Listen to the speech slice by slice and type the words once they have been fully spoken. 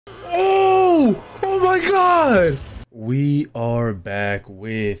my god! We are back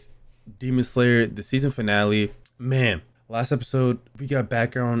with Demon Slayer, the season finale. Man, last episode, we got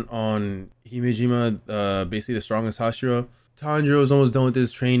background on Himejima, basically the strongest Hashira. Tanjiro is almost done with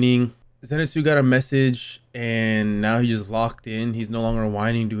his training. Zenitsu got a message, and now he's just locked in. He's no longer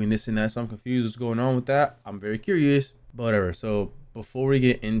whining, doing this and that, so I'm confused what's going on with that. I'm very curious, but whatever. So before we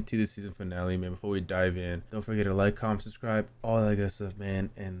get into the season finale, man, before we dive in, don't forget to like, comment, subscribe, all that good stuff, man,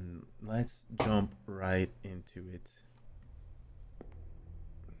 and let's jump right into it.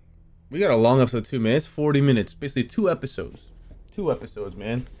 We got a long episode too, man. It's 40 minutes, basically two episodes,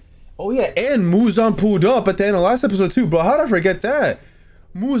 man. Oh yeah, and Muzan pulled up at the end of last episode too, bro. How did I forget that?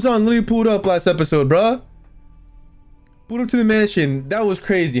 Muzan literally pulled up last episode, bro. Pulled up to the mansion. That was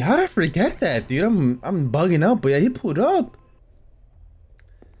crazy. How did I forget that, dude? I'm bugging out, but yeah, he pulled up.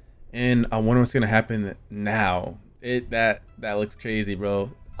 And I wonder what's gonna happen now. That looks crazy, bro.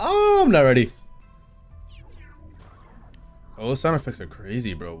 Oh, I'm not ready. Oh, those sound effects are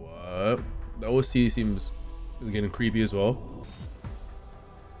crazy, bro. What? The OC is getting creepy as well.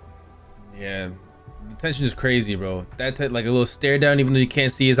 Yeah, the tension is crazy, bro. That like a little stare down, even though you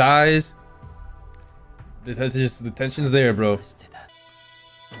can't see his eyes. The tension's there, bro.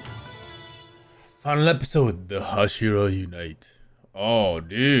 Final episode, the Hashira unite. Oh,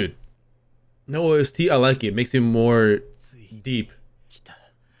 dude. No OST, I like it. Makes it more deep.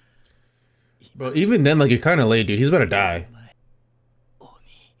 Bro, even then, like, you're kind of late, dude. He's about to die.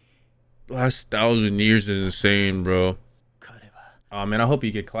 Last 1,000 years is insane, bro. Oh, man, I hope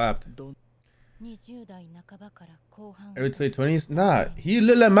you get clapped. Early to late 20s? Nah, he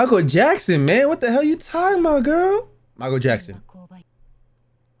look like Michael Jackson, man. What the hell you talking about, girl? Michael Jackson.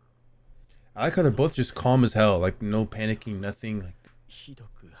 I like how they're both just calm as hell. Like, no panicking, nothing. Like,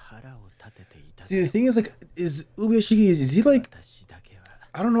 see, the thing is, like, is Ubuyashiki, is he like,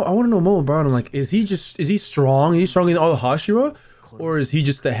 I don't know, I want to know more about him. Like, is he strong? Is he stronger than all the Hashira? Or is he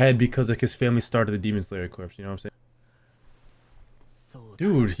just the head because, like, his family started the Demon Slayer Corps? You know what I'm saying?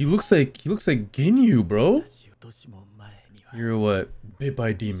 Dude, he looks like Ginyu, bro. You're what? Bit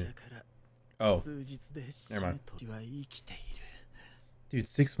by demon. Oh, never mind. Dude,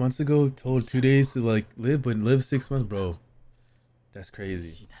 6 months ago, told 2 days to, like, live, but live 6 months, bro. That's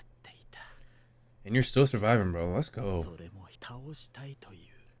crazy. And you're still surviving, bro. Let's go.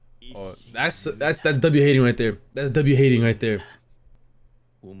 Oh, that's W hating right there. That's W hating right there.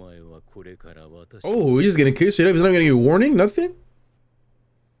 Oh, he's just getting killed straight up. He's not gonna get a warning? Nothing?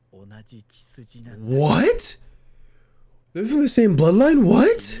 What? They're from the same bloodline?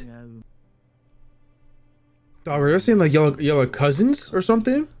 What? Dog, are you saying like y'all are cousins or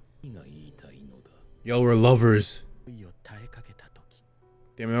something? Y'all were lovers.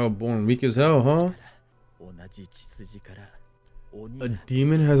 Damn, y'all born weak as hell, huh? A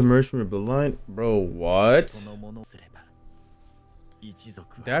demon has emerged from your bloodline? Bro, what?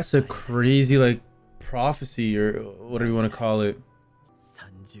 That's a crazy, like, prophecy or whatever you want to call it.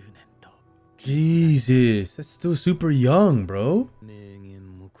 Jesus, that's still super young, bro.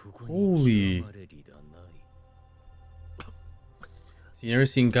 Holy. So you never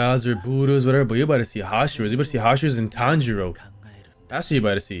seen gods or Buddhas, whatever, but you're about to see Hashiras. You're about to see Hashiras and Tanjiro. That's what you're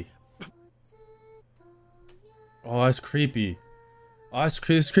about to see. Oh, that's creepy. Oh, that's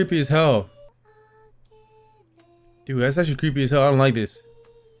creepy as hell. Dude, that's actually creepy as hell. I don't like this.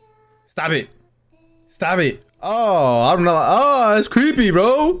 Stop it. Stop it. Oh, I'm not. Oh, that's creepy,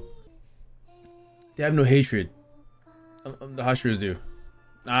 bro. They have no hatred. The Hashiras do.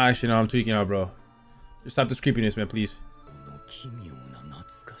 Nah, actually, no, I'm tweaking out, bro. Just stop this creepiness, man, please.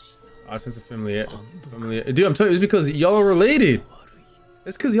 Oh, sense of familiar. Dude, I'm telling you, it's because y'all are related.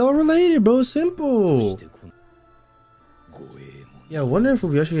 It's because y'all are related, bro. Simple. Yeah, I wonder if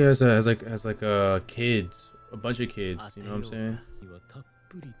Ubuyashiki has like kids, a bunch of kids. You know what I'm saying?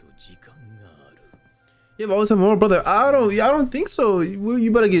 You have all the time more, brother. I don't think so.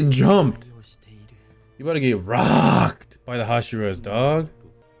 You better get jumped. You better get rocked by the Hashiras, dog.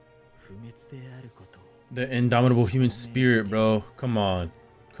 The indomitable human spirit, bro. Come on,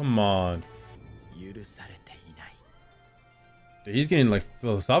 come on. Dude, he's getting like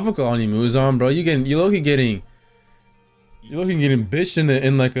philosophical on you, Muzan, bro. You looking getting bitched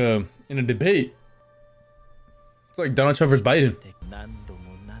in a debate. It's like Donald Trump versus Biden.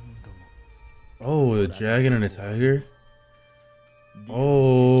 Oh, the dragon and a tiger.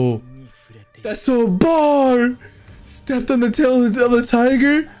 Oh, that's so bar. Stepped on the tail of the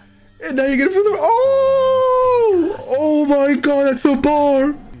tiger, and now you're gonna feel the. Oh my God, that's a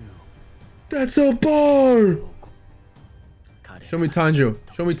bar. That's a bar. Show me Tanjiro.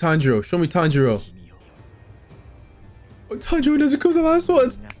 Show me Tanjiro. Show me Tanjiro. Oh, Tanjiro doesn't go to the last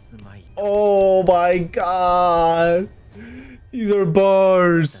ones. Oh my god. These are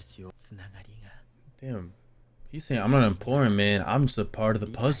bars. Damn. He's saying I'm not important, man. I'm just a part of the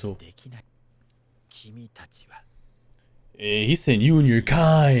puzzle. Hey, he's saying you and your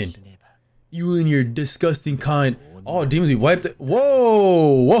kind. You and your disgusting kind. Oh, demons, we wiped it.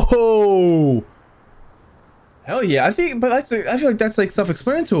 Whoa! Whoa! Hell yeah, I feel like that's like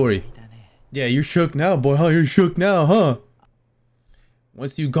self-explanatory. Yeah, you're shook now, boy, huh? You're shook now, huh?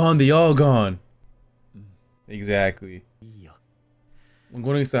 Once you gone, they all gone. Exactly. I'm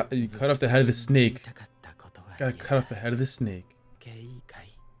going to cut off the head of the snake. Gotta cut off the head of the snake.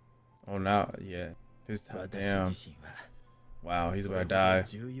 Oh, now, yeah. This time, damn. Wow, he's about to die.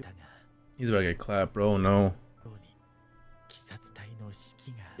 He's about to get clapped, bro. No.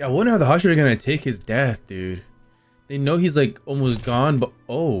 Yeah, I wonder how the Hashira are gonna take his death, dude. They know he's like almost gone, but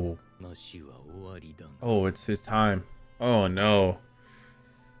oh. Oh, it's his time. Oh no.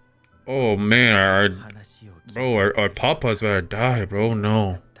 Oh man, our Papa's about to die, bro.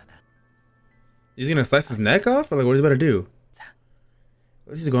 No. He's gonna slice his neck off? Or like, what is he about to do?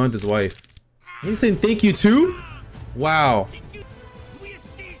 He's going with his wife. He's saying thank you too? Wow.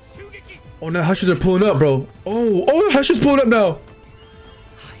 Oh, now Hashis are pulling up, bro. Oh, Hashis pulling up now.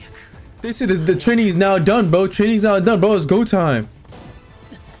 They say the training is now done, bro. Training's now done, bro. It's go time.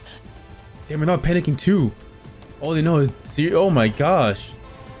 Damn, we're not panicking too. All they know is, oh my gosh.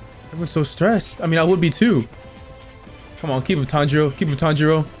 Everyone's so stressed. I mean, I would be too. Come on, keep him, Tanjiro. Keep him,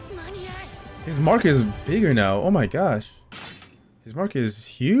 Tanjiro. His mark is bigger now. Oh my gosh. His mark is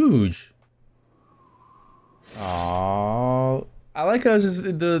huge. Aww. I like how it's just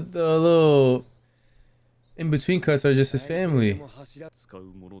the little in-between cuts are just his family. Oh,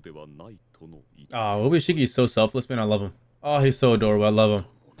 Obishiki is so selfless, man. I love him. Oh, he's so adorable. I love him.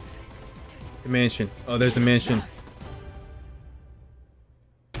 The mansion. Oh, there's the mansion.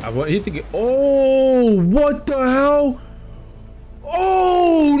 I want he to get. Oh, what the hell?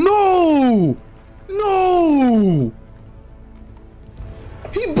 Oh no! No!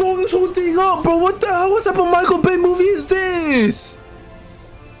 He blew this whole thing up, bro. What the hell? What type of Michael Bay movie is this?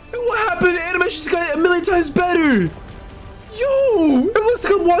 And what happened? The animation's got a million times better. Yo, it looks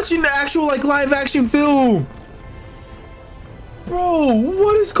like I'm watching an actual like live action film. Bro,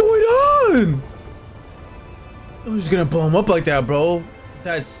 what is going on? Who's gonna blow him up like that, bro?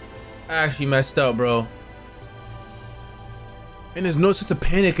 That's actually messed up, bro. And there's no sense of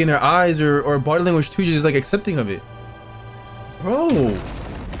panic in their eyes or body language too, just like accepting of it. Bro.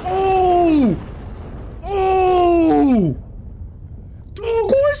 Oh! Oh!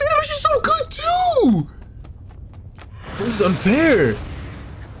 Dog, why is the animation so good too? This is unfair.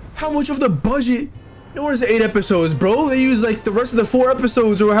 How much of the budget? No one has 8 episodes, bro. They use like the rest of the 4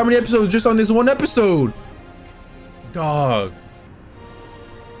 episodes or how many episodes just on this one episode? Dog.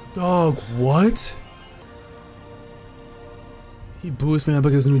 Dog, what? He blew his man up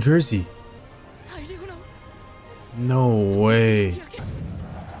like it was New Jersey. No way.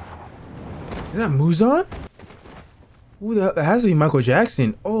 Is that Muzan? Ooh, that has to be Michael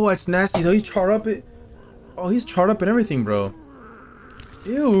Jackson. Oh, that's nasty. So he charred up it. Oh, he's charred up and everything, bro.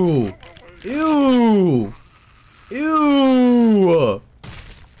 Ew. Ew. Ew.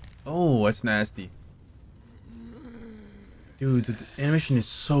 Oh, that's nasty. Dude, the animation is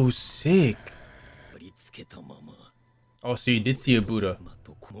so sick. Oh, so you did see a Buddha.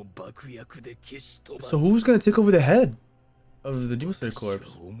 So who's gonna take over the head of the Demon Slayer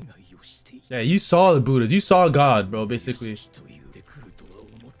corpse? Yeah, you saw the Buddhas. You saw God, bro, basically.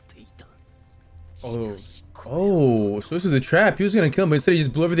 Oh. Oh, so this is a trap. He was gonna kill him, but instead he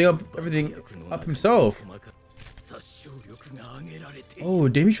just blew everything up himself. Oh,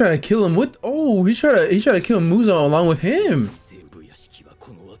 damn, he tried to kill him with he tried to kill Muzan along with him.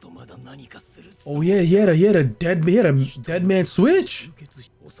 Oh yeah, he had a dead man switch.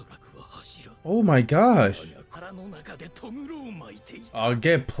 Oh my gosh. I'll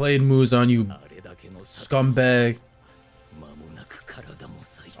get played, Muzan, you scumbag.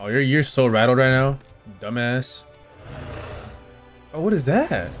 Oh, you're so rattled right now, dumbass. Oh, what is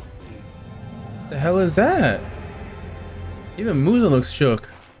that? The hell is that? Even Muzan looks shook.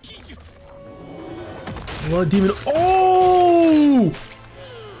 Blood demon. Oh!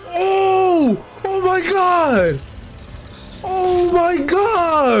 Oh! Oh my god! Oh my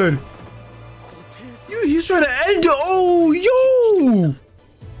god! He's trying to end it. Oh, yo!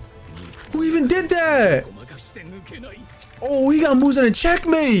 Who even did that? Oh, he got Muzan in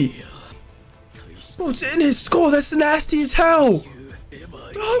checkmate. Bro, it's in his skull. That's nasty as hell.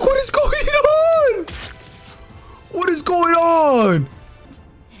 Dog, what is going on? What is going on?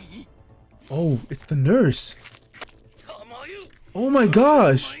 Oh, it's the nurse. Oh my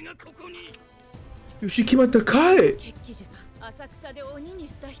gosh. Yo, she came out the cut.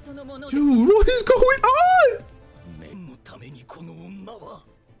 Dude, what is going on?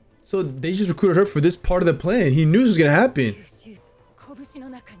 So they just recruited her for this part of the plan. He knew this was gonna happen.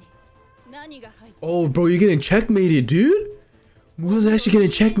 Oh, bro, you're getting checkmated, dude. Muzan's actually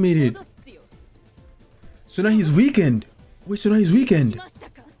getting checkmated. So now he's weakened. Wait, so now he's weakened.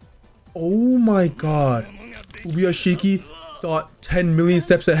 Oh my god. Ubiyashiki thought 10 million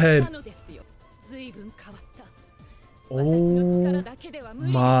steps ahead. Oh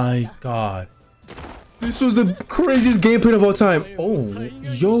my god. This was the craziest gameplay of all time. Oh,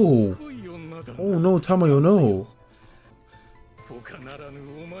 yo. Oh no, Tamayo, no.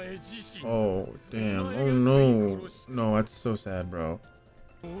 Oh, damn. Oh no. No, that's so sad, bro.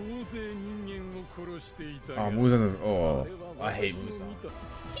 Oh, Muzan. Oh, I hate Muzan.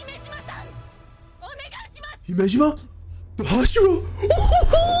 Himejima? The Hashira?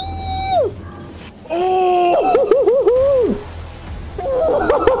 Oh!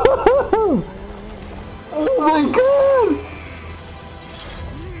 Oh my god!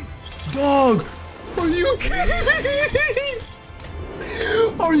 Dog! Are you kidding me?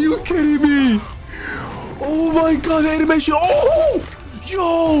 Are you kidding me? Oh my god, the animation! Oh!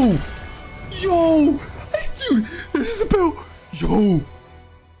 Yo! Yo! Hey, dude! This is about... Yo!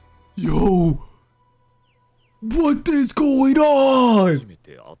 Yo! What is going on?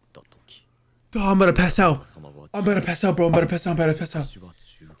 Oh, I'm about to pass out. I'm about to pass out, bro. I'm about to pass out. I'm about to pass out.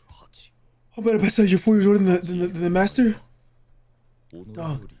 I'm about to pass out. You're 4 years older than the master?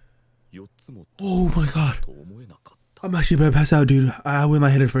 Dog. Oh my god. I'm actually about to pass out, dude. I went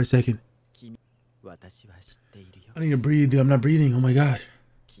lightheaded for a second. I need to breathe, dude. I'm not breathing. Oh my gosh.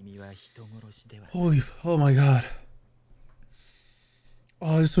 Holy, oh my god.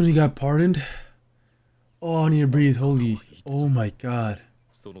 Oh, this one he got pardoned. Oh, I need to breathe. Holy, oh my god.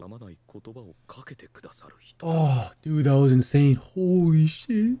 Oh, dude, that was insane. Holy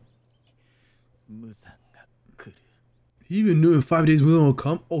shit. He even knew in 5 days Muzan will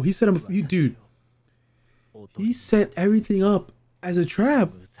come. Oh, he set him. Dude. He set everything up as a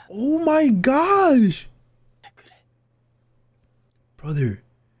trap. Oh my gosh. Brother,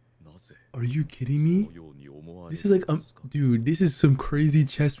 are you kidding me? This is like, dude, this is some crazy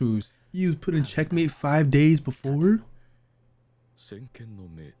chess moves. He was put in checkmate 5 days before.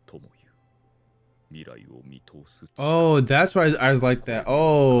 Oh, that's why I was like that.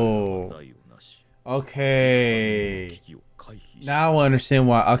 Oh, okay. Now I understand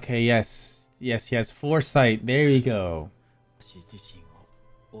why. Okay, yes, yes, he has foresight. There you go.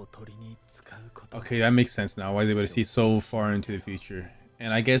 Okay, that makes sense now. Why is he able to see so far into the future?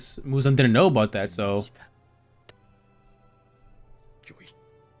 And I guess Muzan didn't know about that, so.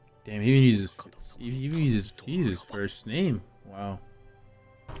 Damn, he even uses his first name. Wow.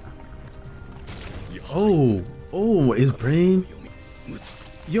 Oh, his brain.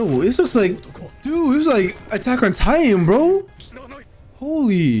 Yo, this looks like, dude, this is like Attack on Titan, bro.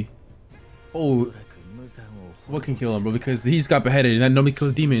 Holy. Oh, what can kill him, bro? Because he's got beheaded, and that nobody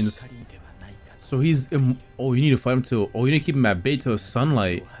kills demons. So he's. Oh, you need to fight him till. Oh, you need to keep him at bay till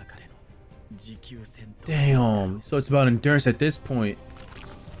sunlight. Damn. So it's about endurance at this point.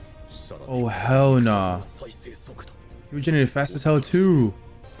 Oh hell nah. He regenerated fast as hell too.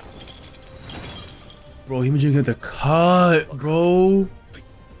 Bro, he regenerated the cut, bro.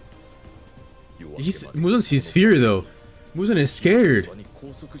 Muzan sees fear though. Muzan is scared.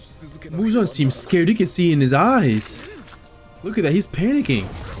 Muzan seems scared. You can see in his eyes. Look at that, he's panicking.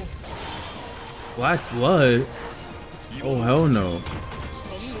 Black blood. Oh hell no.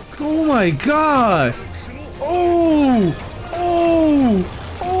 Oh my god. Oh.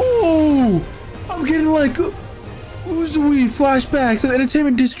 I'm getting like Uzui flashbacks at the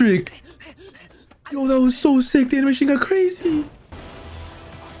entertainment district. Yo, that was so sick. The animation got crazy.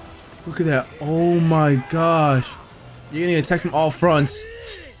 Look at that. Oh my gosh. You're getting attacked from all fronts.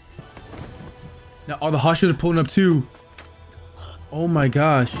 Now all the Hashiras are pulling up too. Oh my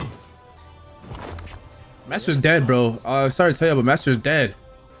gosh. Master's dead, bro. Sorry to tell you, but Master's dead.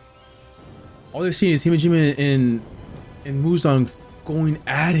 All they're seeing is Himejima and Muzan going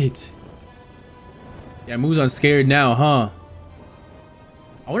at it. Yeah, Muzan's scared now, huh?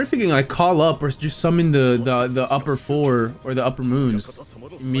 I wonder if he can like call up or just summon the upper four or the upper moons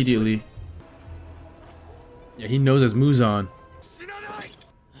immediately. Yeah, he knows as Muzan.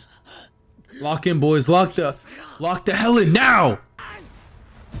 Lock in, boys. Lock the hell in now.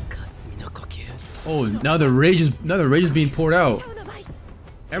 Oh, now the rage is being poured out.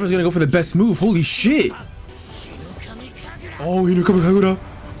 Everyone's gonna go for the best move. Holy shit! Oh, Hinokami Kagura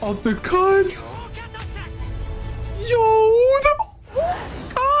off the cards. Yo, oh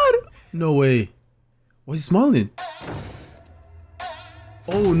god! No way. Why is he smiling?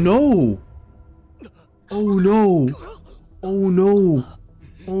 Oh no! Oh no! Oh no!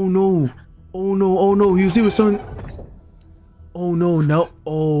 Oh no! Oh no! Oh no! He was doing something. Oh no! No!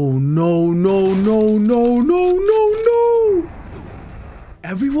 Oh no! No! No! No! No! No! No!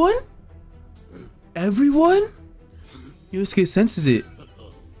 Everyone? Everyone? Yosuke senses it.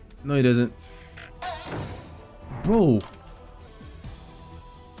 No, he doesn't. Bro.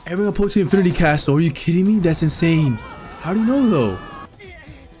 Everyone put to Infinity Castle. Are you kidding me? That's insane. How do you know though?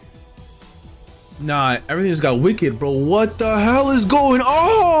 Nah, everything just got wicked, bro. What the hell is going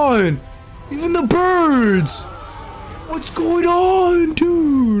on? Even the birds. What's going on,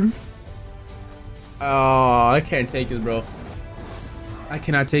 dude? Oh, I can't take this, bro. I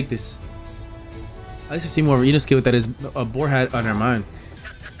cannot take this. I used to see more of Inosuke with that is a boar hat on her mind.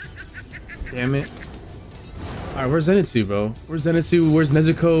 Damn it. Alright, where's Zenitsu, bro? Where's Zenitsu? Where's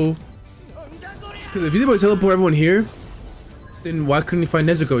Nezuko? Because if he's able to teleport everyone here, then why couldn't he find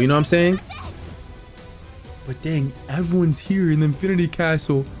Nezuko? You know what I'm saying? But dang, everyone's here in the Infinity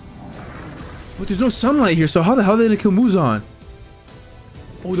Castle. But there's no sunlight here, so how the hell are they gonna kill Muzan?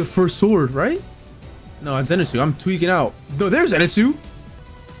 Oh, the first sword, right? No, it's Zenitsu. I'm tweaking out. No, there's Zenitsu.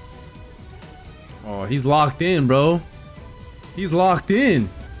 Oh, he's locked in, bro. He's locked in.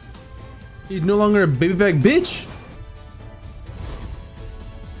 He's no longer a baby back bitch.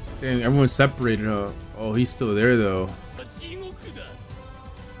 Dang, everyone's separated, huh? Oh, he's still there though.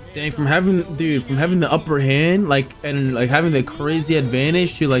 Dang, from having the upper hand, like, and like having the crazy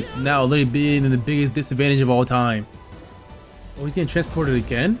advantage to like now literally being in the biggest disadvantage of all time. Oh, he's getting transported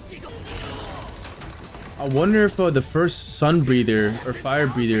again? I wonder if the first sun breather or fire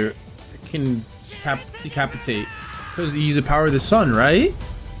breather can decapitate, because he's the power of the sun, right?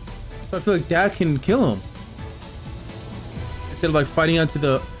 So I feel like that can kill him instead of like fighting onto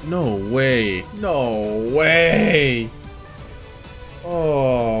the. No way! No way!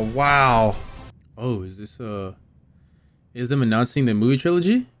 Oh wow! Oh, is this is them announcing the movie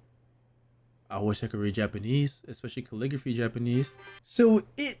trilogy? I wish I could read Japanese, especially calligraphy Japanese. So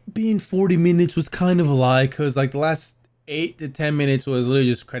it being 40 minutes was kind of a lie, because like the last 8 to 10 minutes was literally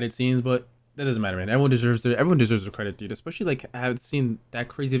just credit scenes, but that doesn't matter, man. Everyone deserves the credit, dude. Especially like I have seen that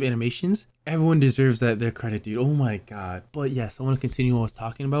crazy of animations. Everyone deserves their credit, dude. Oh my god. But yes, I want to continue what I was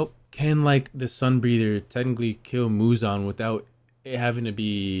talking about. Can like the sun breather technically kill Muzan without it having to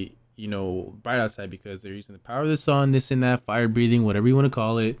be, you know, bright outside, because they're using the power of the sun, this and that, fire breathing, whatever you want to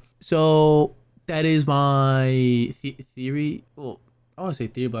call it. So that is my theory. Well, I want to say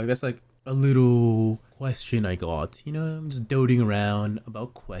theory, but like, that's like a little question I got. You know, I'm just doting around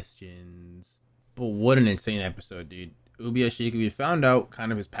about questions. But what an insane episode, dude. Ubuyashiki, we found out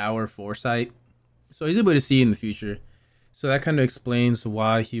kind of his power, foresight. So he's able to see in the future. So that kind of explains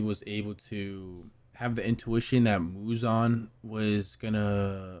why he was able to have the intuition that Muzan was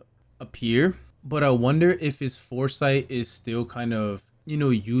gonna appear. But I wonder if his foresight is still kind of, you know,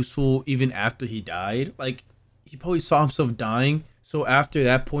 useful even after he died. Like, he probably saw himself dying, so after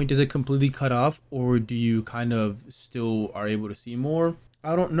that point, does it completely cut off, or do you kind of still are able to see more?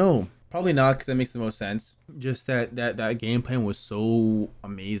 I don't know. Probably not, because that makes the most sense. Just that game plan was so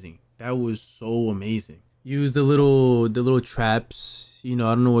amazing. That was so amazing. Use the little traps, you know,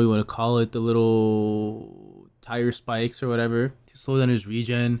 I don't know what you want to call it, the little tire spikes or whatever, to slow down his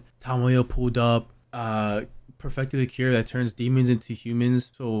regen. Tamayo pulled up, perfected the cure that turns demons into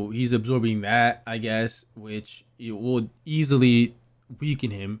humans, so he's absorbing that, I guess, which it will easily weaken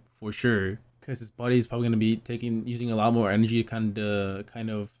him for sure, because his body is probably going to be using a lot more energy to kind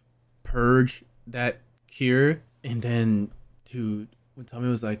of purge that cure. And then, dude, when Tamayo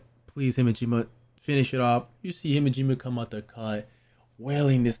was like, please Himejima, finish it off, you see Himejima come out the cut,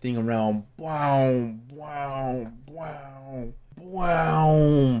 wailing this thing around. Wow, wow, wow,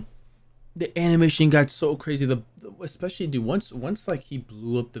 wow. The animation got so crazy. Especially, dude, once like he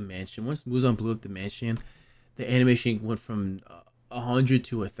blew up the mansion, once Muzan blew up the mansion, the animation went from 100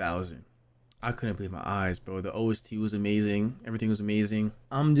 to 1,000. I couldn't believe my eyes, bro. The OST was amazing. Everything was amazing.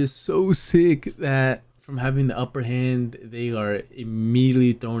 I'm just so sick that from having the upper hand, they are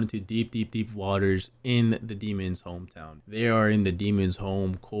immediately thrown into deep waters in the demon's hometown. They are in the demon's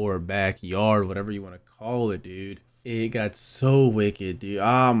home core, backyard, whatever you want to call it, dude. It got so wicked, dude.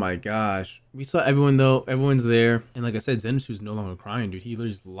 Oh my gosh. We saw everyone though. Everyone's there. And like I said, Zenitsu's no longer crying, dude. He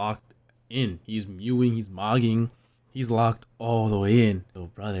literally just locked in. He's mewing. He's mogging. He's locked all the way in.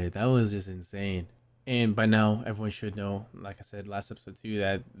 So brother, that was just insane. And by now, everyone should know, like I said last episode too,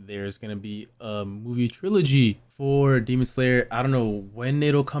 that there's going to be a movie trilogy for Demon Slayer. I don't know when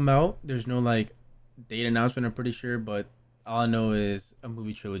it'll come out. There's no like date announcement, I'm pretty sure. But all I know is a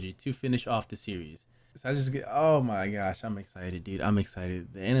movie trilogy to finish off the series. So I just get, oh my gosh, I'm excited, dude. I'm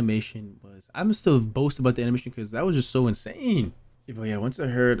excited. The animation was, I'm still boasting about the animation because that was just so insane. Yeah, but yeah, once I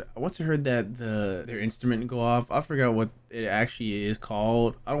heard that their instrument go off, I forgot what it actually is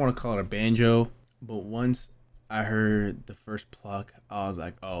called. I don't want to call it a banjo, but once I heard the first pluck, I was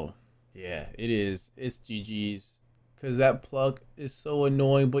like, oh yeah, it is. It's GG's. Cause that pluck is so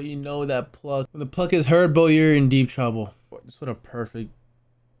annoying, but you know that pluck, when the pluck is heard, bro, you're in deep trouble. This was a perfect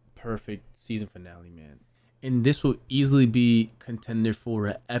season finale, man. And this will easily be contender for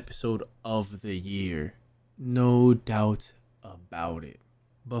an episode of the year. No doubt about it.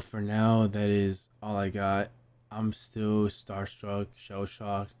 But for now, that is all I got. I'm still starstruck, shell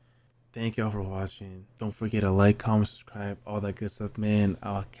shocked. Thank y'all for watching. Don't forget to like, comment, subscribe, all that good stuff, man.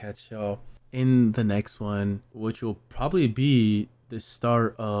 I'll catch y'all in the next one, which will probably be the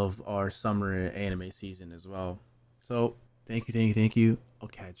start of our summer anime season as well. So thank you. I'll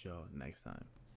catch y'all next time.